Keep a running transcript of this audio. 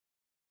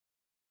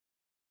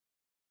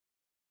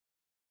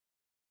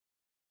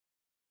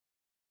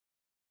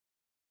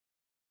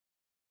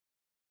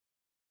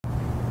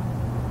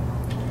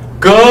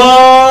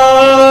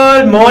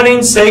Good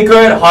morning,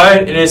 Sacred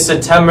Heart. It is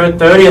September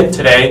 30th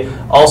today,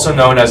 also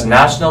known as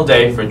National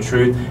Day for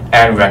Truth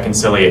and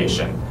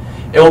Reconciliation.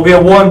 It will be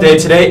a warm day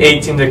today,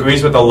 18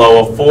 degrees with a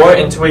low of 4,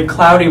 into a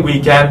cloudy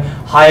weekend,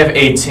 high of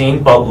 18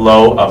 but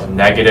low of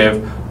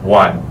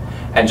 -1.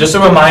 And just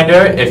a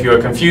reminder, if you are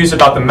confused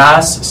about the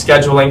Mass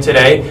scheduling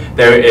today,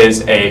 there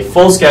is a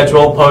full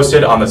schedule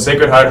posted on the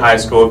Sacred Heart High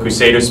School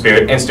Crusader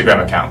Spirit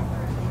Instagram account.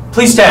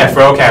 Please stand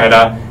for O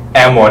Canada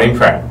and morning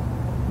prayer.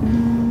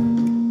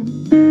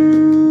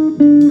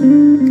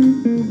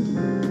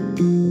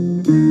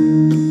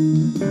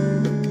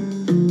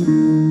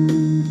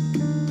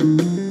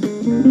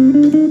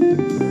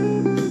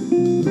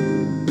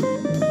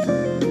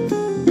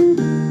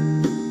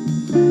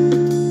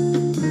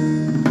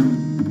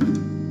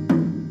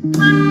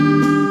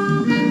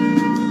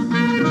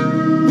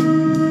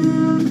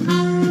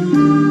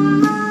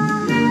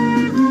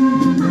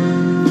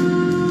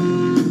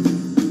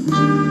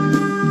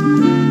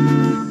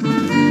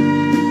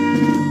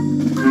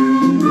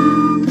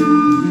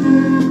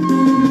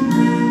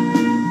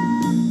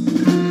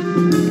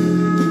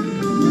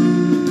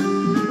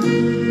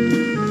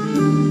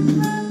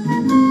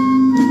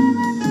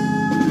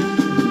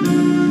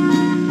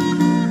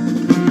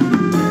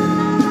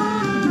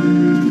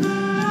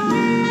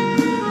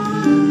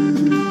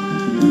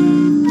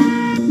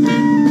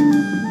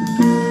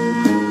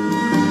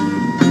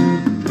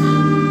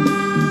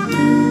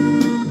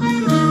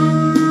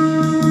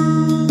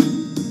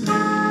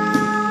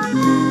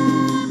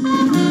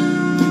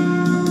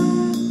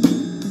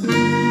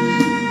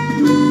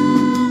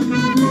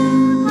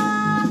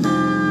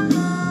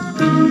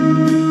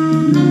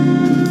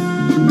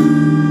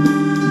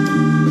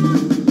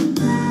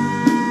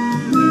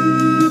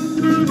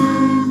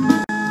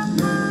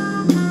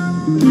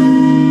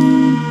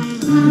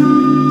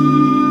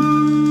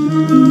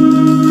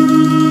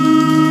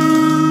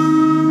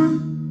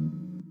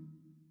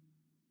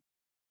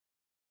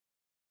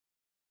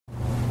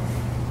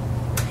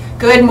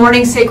 Good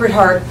morning, Sacred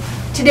Heart.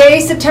 Today,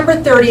 September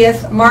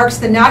 30th, marks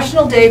the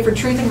National Day for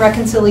Truth and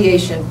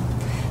Reconciliation.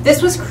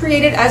 This was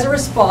created as a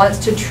response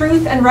to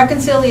Truth and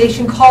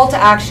Reconciliation Call to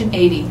Action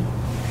 80.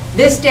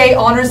 This day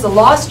honors the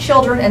lost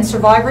children and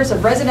survivors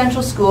of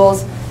residential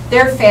schools,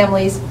 their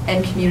families,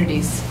 and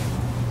communities.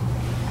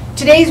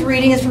 Today's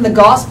reading is from the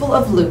Gospel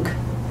of Luke.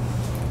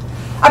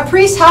 A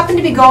priest happened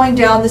to be going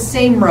down the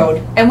same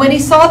road, and when he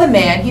saw the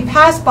man, he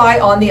passed by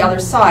on the other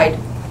side.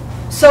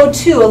 So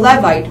too a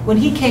Levite, when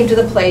he came to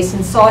the place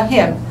and saw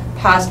him,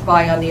 passed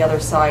by on the other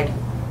side.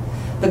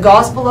 The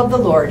Gospel of the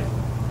Lord.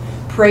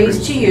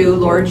 Praise to you,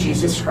 Lord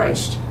Jesus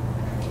Christ.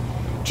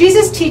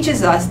 Jesus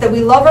teaches us that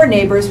we love our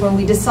neighbors when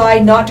we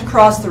decide not to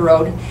cross the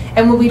road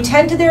and when we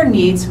tend to their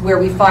needs where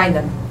we find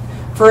them,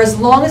 for as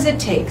long as it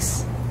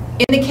takes.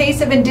 In the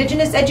case of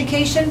Indigenous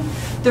education,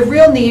 the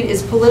real need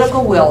is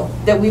political will,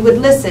 that we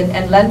would listen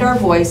and lend our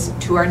voice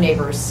to our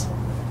neighbors.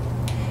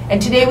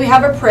 And today we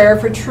have a prayer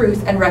for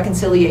truth and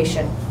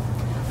reconciliation.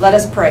 Let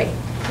us pray.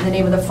 In the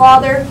name of the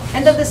Father,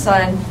 and of the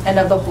Son, and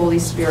of the Holy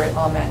Spirit.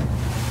 Amen.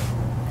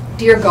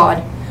 Dear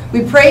God, we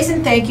praise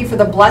and thank you for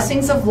the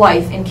blessings of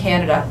life in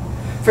Canada,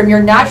 from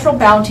your natural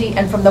bounty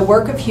and from the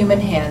work of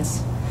human hands.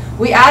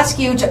 We ask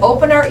you to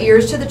open our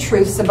ears to the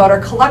truths about our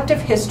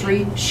collective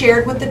history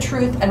shared with the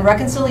Truth and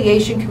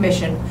Reconciliation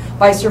Commission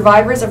by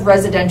survivors of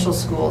residential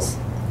schools.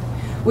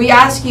 We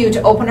ask you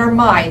to open our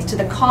minds to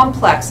the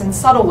complex and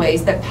subtle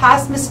ways that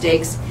past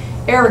mistakes,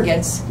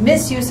 arrogance,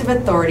 misuse of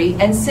authority,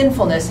 and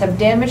sinfulness have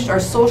damaged our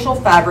social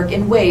fabric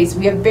in ways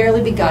we have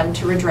barely begun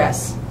to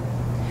redress.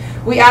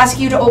 We ask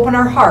you to open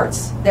our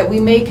hearts that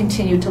we may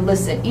continue to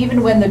listen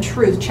even when the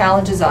truth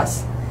challenges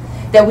us,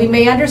 that we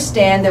may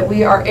understand that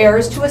we are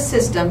heirs to a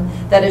system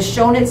that has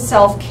shown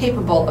itself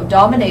capable of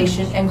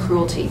domination and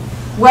cruelty,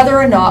 whether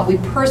or not we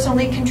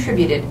personally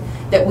contributed,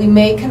 that we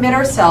may commit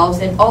ourselves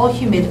in all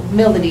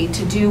humility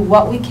to do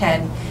what we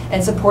can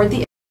and support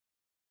the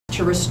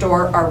to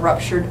restore our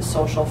ruptured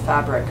social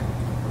fabric.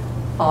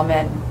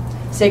 Amen.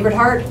 Sacred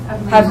Heart,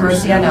 have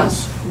mercy on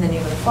us. In the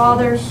name of the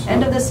Father,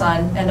 and of the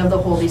Son, and of the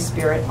Holy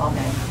Spirit.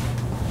 Amen.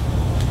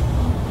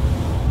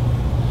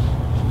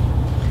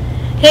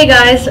 Hey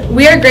guys,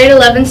 we are grade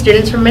 11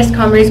 students from Miss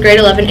Comrie's grade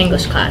 11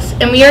 English class,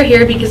 and we are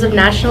here because of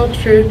National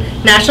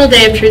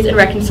Day of Truth and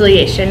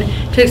Reconciliation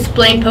to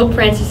explain Pope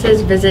Francis's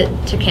visit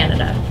to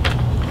Canada.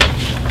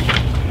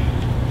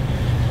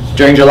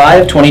 During July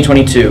of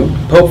 2022,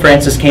 Pope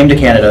Francis came to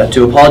Canada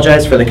to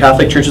apologize for the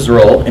Catholic Church's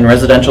role in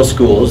residential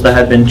schools that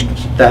had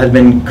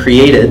been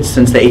created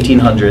since the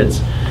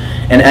 1800s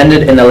and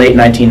ended in the late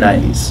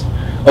 1990s.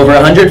 Over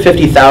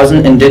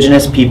 150,000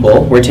 Indigenous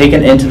people were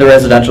taken into the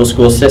residential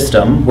school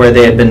system where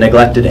they had been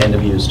neglected and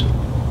abused.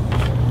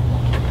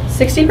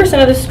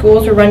 60% of the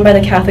schools were run by the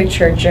Catholic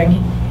Church.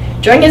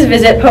 During his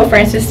visit, Pope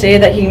Francis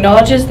stated that he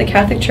acknowledges the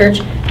Catholic Church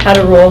had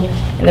a role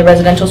in the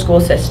residential school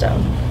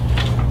system.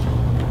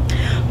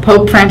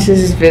 Pope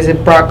Francis's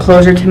visit brought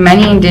closure to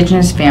many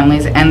Indigenous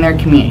families and their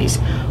communities.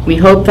 We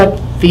hope that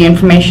the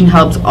information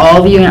helps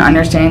all of you in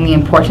understanding the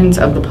importance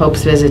of the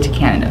Pope's visit to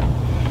Canada.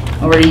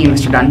 Over to you,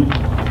 Mr. Dunn.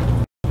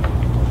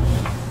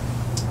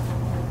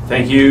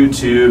 Thank you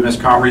to Ms.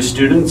 Comrie's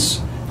students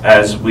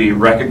as we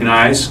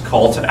recognize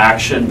call to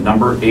action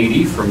number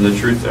 80 from the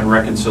Truth and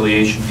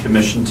Reconciliation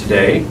Commission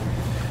today.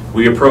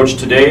 We approach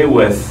today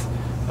with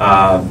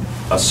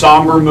a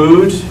somber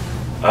mood,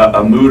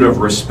 a mood of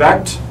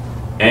respect,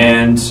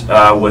 and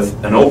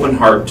with an open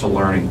heart to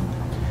learning.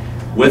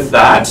 With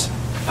that,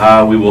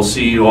 we will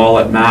see you all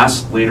at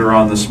Mass later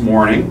on this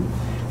morning,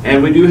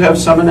 and we do have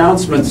some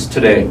announcements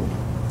today.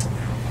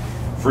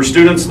 For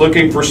students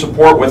looking for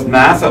support with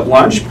math at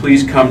lunch,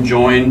 please come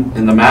join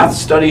in the math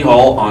study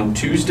hall on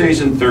Tuesdays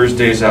and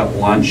Thursdays at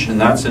lunch, and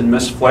that's in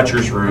Miss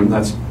Fletcher's room.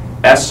 That's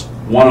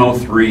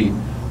S103.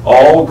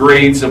 All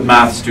grades of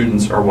math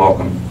students are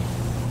welcome.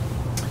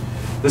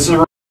 This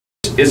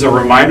is a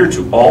reminder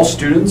to all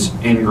students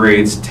in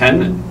grades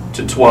 10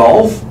 to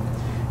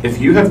 12.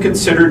 If you have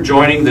considered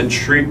joining the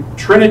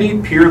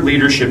Trinity Peer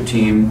Leadership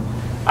Team,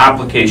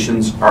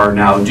 applications are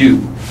now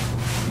due.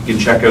 You can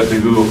check out the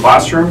Google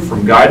Classroom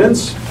from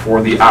guidance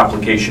for the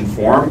application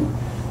form,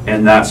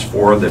 and that's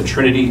for the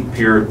Trinity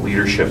Peer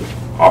Leadership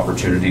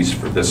opportunities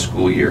for this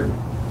school year.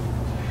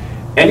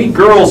 Any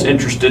girls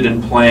interested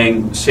in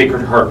playing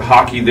Sacred Heart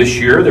hockey this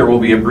year, there will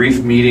be a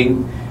brief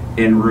meeting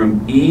in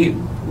room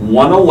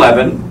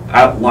E111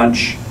 at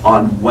lunch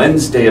on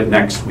Wednesday of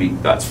next week.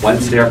 That's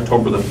Wednesday,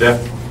 October the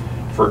 5th,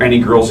 for any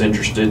girls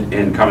interested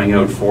in coming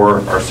out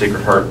for our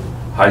Sacred Heart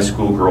High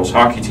School girls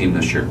hockey team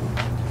this year.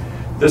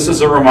 This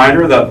is a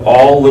reminder that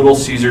all Little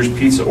Caesars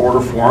pizza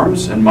order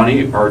forms and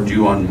money are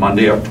due on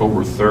Monday,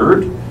 October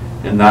 3rd,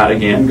 and that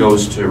again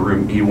goes to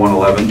room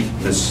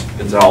E111, Ms.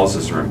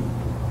 Gonzalez's room.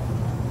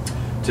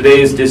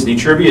 Today is Disney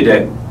Trivia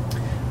Day.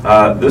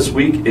 This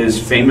week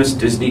is famous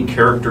Disney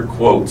character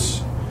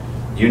quotes.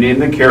 You name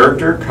the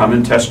character, come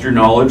and test your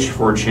knowledge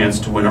for a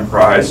chance to win a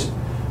prize.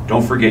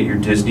 Don't forget your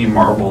Disney,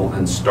 Marvel,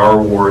 and Star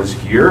Wars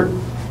gear.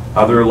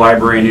 Other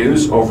library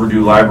news,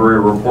 overdue library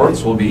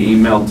reports will be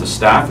emailed to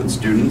staff and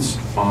students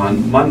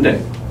on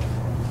Monday.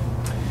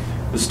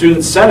 The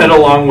Student Senate,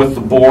 along with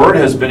the board,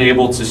 has been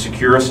able to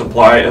secure a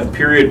supply of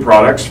period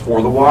products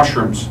for the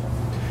washrooms.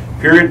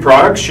 Period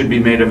products should be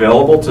made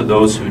available to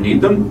those who need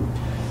them.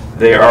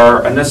 They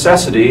are a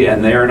necessity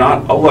and they are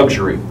not a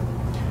luxury.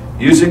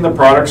 Using the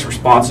products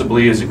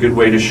responsibly is a good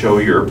way to show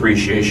your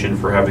appreciation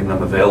for having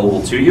them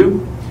available to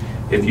you.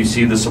 If you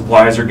see the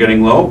supplies are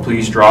getting low,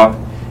 please drop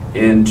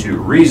into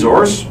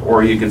resource,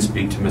 or you can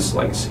speak to Miss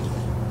Legacy.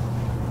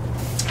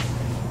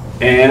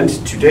 And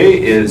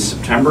today is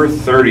September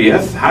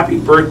 30th. Happy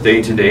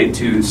birthday today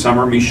to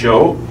Summer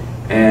Michaud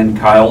and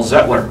Kyle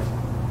Zettler.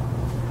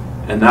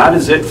 And that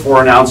is it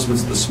for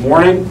announcements this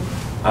morning.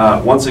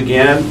 Once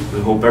again,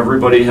 we hope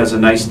everybody has a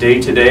nice day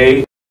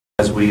today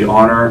as we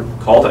honor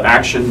call to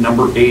action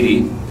number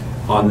 80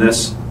 on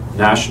this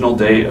National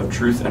Day of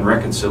Truth and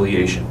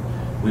Reconciliation.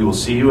 We will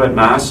see you at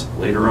Mass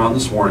later on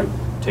this morning.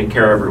 Take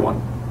care,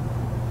 everyone.